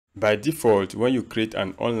By default, when you create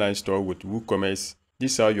an online store with WooCommerce,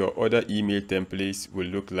 this is how your other email templates will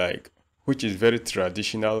look like, which is very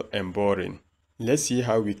traditional and boring. Let's see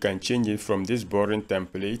how we can change it from this boring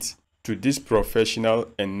template to this professional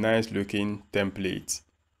and nice looking template.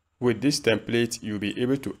 With this template, you'll be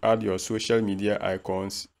able to add your social media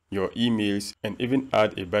icons, your emails, and even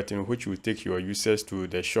add a button which will take your users to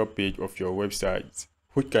the shop page of your website,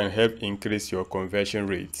 which can help increase your conversion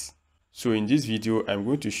rates. So in this video, I'm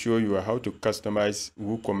going to show you how to customize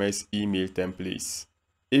WooCommerce email templates.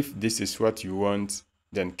 If this is what you want,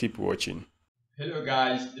 then keep watching. Hello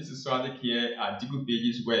guys, this is Swadik here at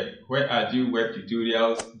Dikupages Web, where I do web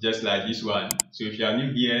tutorials just like this one. So if you are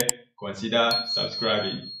new here, consider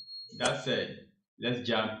subscribing. That said, let's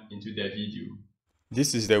jump into the video.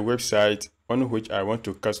 This is the website on which I want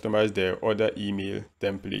to customize the other email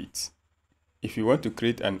templates. If you want to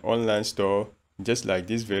create an online store, just like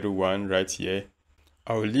this very one right here,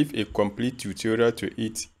 I will leave a complete tutorial to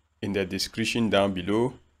it in the description down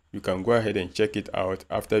below. You can go ahead and check it out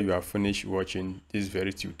after you have finished watching this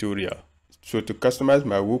very tutorial. So to customize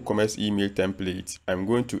my WooCommerce email template, I'm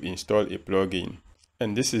going to install a plugin.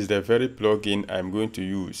 And this is the very plugin I'm going to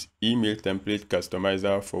use, Email Template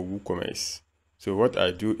Customizer for WooCommerce. So what I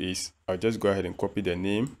do is, I'll just go ahead and copy the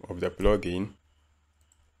name of the plugin.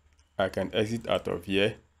 I can exit out of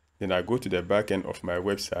here. Then I go to the back end of my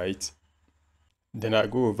website. Then I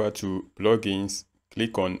go over to Plugins,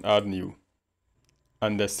 click on Add New.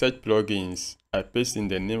 Under Search Plugins, I paste in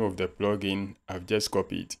the name of the plugin I've just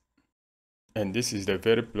copied. And this is the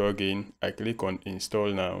very plugin. I click on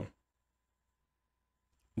Install Now.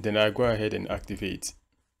 Then I go ahead and activate.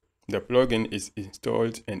 The plugin is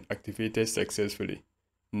installed and activated successfully.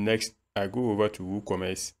 Next, I go over to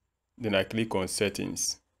WooCommerce. Then I click on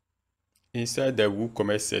Settings. Inside the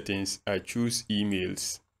WooCommerce settings, I choose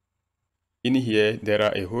emails. In here, there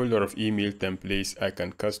are a whole lot of email templates I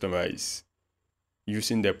can customize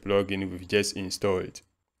using the plugin we've just installed.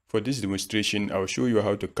 For this demonstration, I'll show you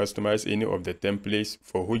how to customize any of the templates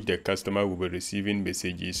for which the customer will be receiving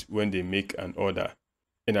messages when they make an order.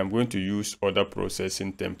 And I'm going to use order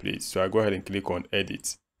processing templates. So I go ahead and click on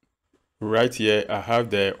Edit. Right here, I have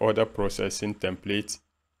the order processing template.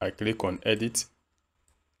 I click on Edit.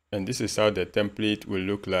 And this is how the template will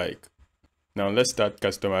look like. Now let's start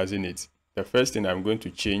customizing it. The first thing I'm going to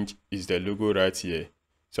change is the logo right here.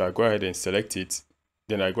 So I go ahead and select it.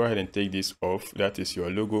 Then I go ahead and take this off. That is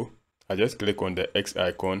your logo. I just click on the X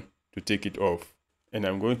icon to take it off. And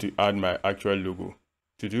I'm going to add my actual logo.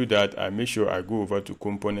 To do that, I make sure I go over to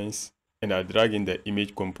Components and I drag in the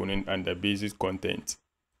image component and the basic content.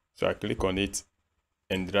 So I click on it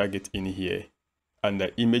and drag it in here. And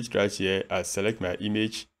the image right here, I select my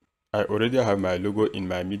image. I already have my logo in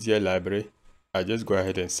my media library. I just go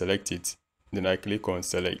ahead and select it. Then I click on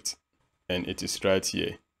Select. And it is right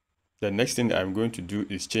here. The next thing I'm going to do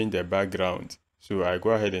is change the background. So I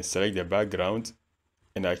go ahead and select the background.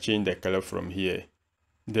 And I change the color from here.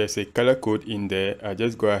 There's a color code in there. I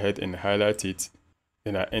just go ahead and highlight it.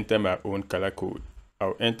 Then I enter my own color code.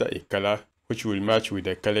 I'll enter a color which will match with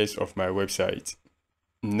the colors of my website.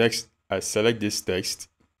 Next, I select this text.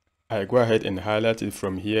 I go ahead and highlight it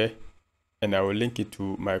from here and I will link it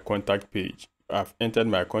to my contact page. I've entered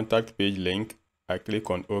my contact page link. I click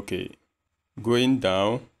on OK. Going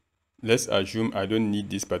down, let's assume I don't need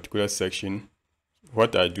this particular section.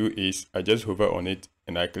 What I do is I just hover on it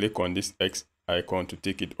and I click on this X icon to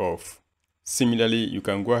take it off. Similarly, you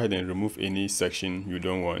can go ahead and remove any section you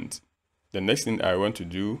don't want. The next thing I want to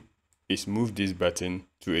do is move this button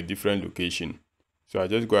to a different location. So I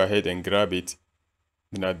just go ahead and grab it.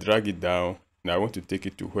 Then I drag it down and I want to take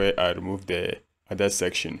it to where I removed the other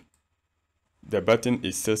section. The button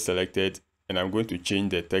is still selected and I'm going to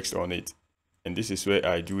change the text on it. And this is where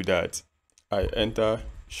I do that. I enter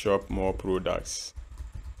Shop More Products.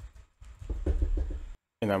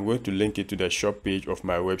 And I'm going to link it to the shop page of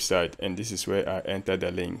my website. And this is where I enter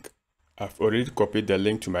the link. I've already copied the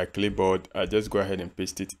link to my clipboard. I just go ahead and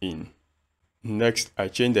paste it in. Next, I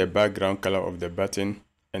change the background color of the button.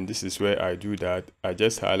 And this is where I do that. I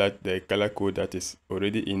just highlight the color code that is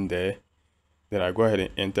already in there. Then I go ahead and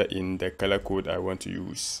enter in the color code I want to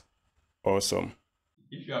use. Awesome.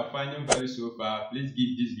 If you are finding value so far, please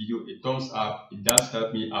give this video a thumbs up. It does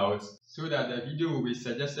help me out so that the video will be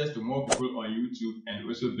suggested to more people on YouTube and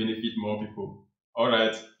also benefit more people.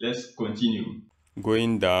 Alright, let's continue.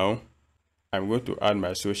 Going down, I'm going to add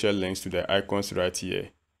my social links to the icons right here.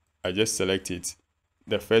 I just select it.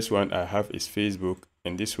 The first one I have is Facebook.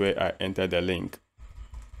 And this way I enter the link.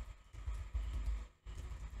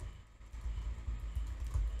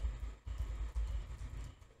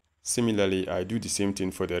 Similarly, I do the same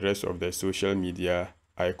thing for the rest of the social media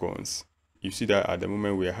icons. You see that at the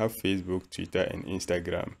moment we have Facebook, Twitter, and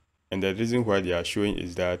Instagram. And the reason why they are showing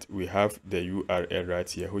is that we have the URL right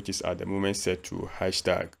here, which is at the moment set to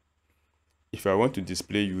hashtag. If I want to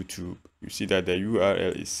display YouTube, you see that the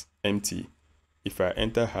URL is empty. If I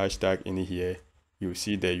enter hashtag in here, you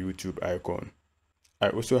see the YouTube icon. I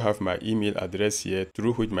also have my email address here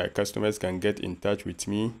through which my customers can get in touch with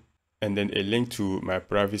me, and then a link to my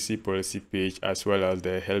privacy policy page as well as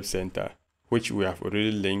the help center, which we have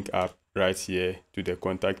already linked up right here to the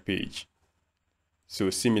contact page. So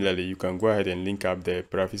similarly, you can go ahead and link up the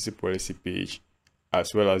privacy policy page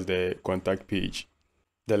as well as the contact page.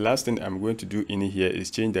 The last thing I'm going to do in here is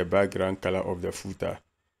change the background color of the footer.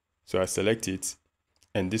 So I select it,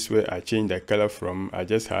 and this way I change the color from, I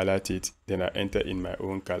just highlight it, then I enter in my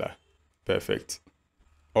own color. Perfect.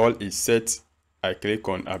 All is set. I click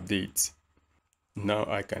on update. Now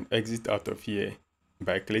I can exit out of here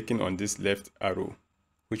by clicking on this left arrow,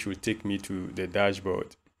 which will take me to the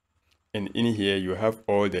dashboard. And in here you have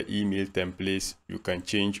all the email templates you can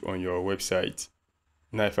change on your website.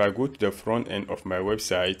 Now if I go to the front end of my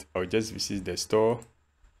website, I'll just visit the store.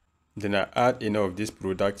 Then I add any of these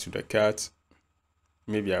products to the cart.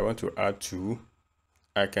 Maybe I want to add 2.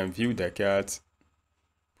 I can view the cart,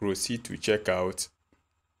 proceed to checkout.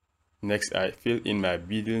 Next, I fill in my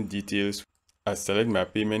billing details. I select my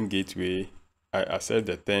payment gateway. I accept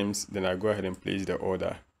the terms. Then I go ahead and place the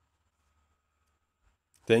order.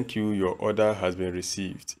 Thank you, your order has been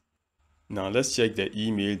received. Now let's check the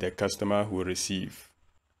email the customer will receive.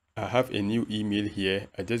 I have a new email here.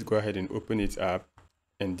 I just go ahead and open it up,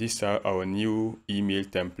 and this is how our new email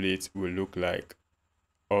template will look like.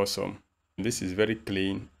 Awesome. This is very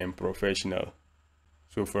clean and professional.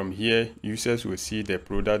 So from here, users will see the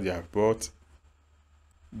product they have bought,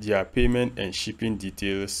 their payment and shipping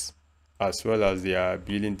details, as well as their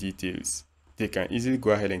billing details. They can easily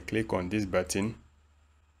go ahead and click on this button,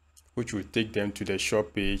 which will take them to the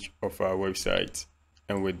shop page of our website.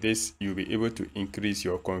 And with this, you'll be able to increase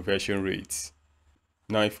your conversion rates.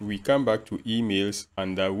 Now, if we come back to emails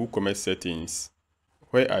under WooCommerce settings,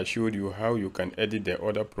 where I showed you how you can edit the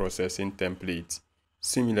order processing template.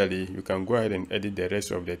 Similarly, you can go ahead and edit the rest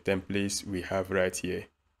of the templates we have right here,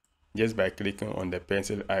 just by clicking on the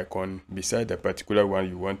pencil icon beside the particular one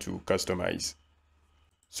you want to customize.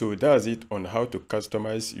 So that's it on how to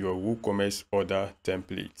customize your WooCommerce order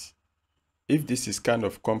template. If this is kind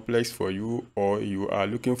of complex for you, or you are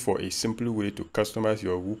looking for a simple way to customize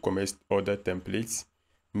your WooCommerce order templates,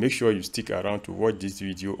 make sure you stick around to watch this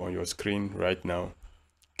video on your screen right now.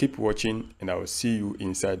 Keep watching, and I will see you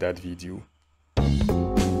inside that video.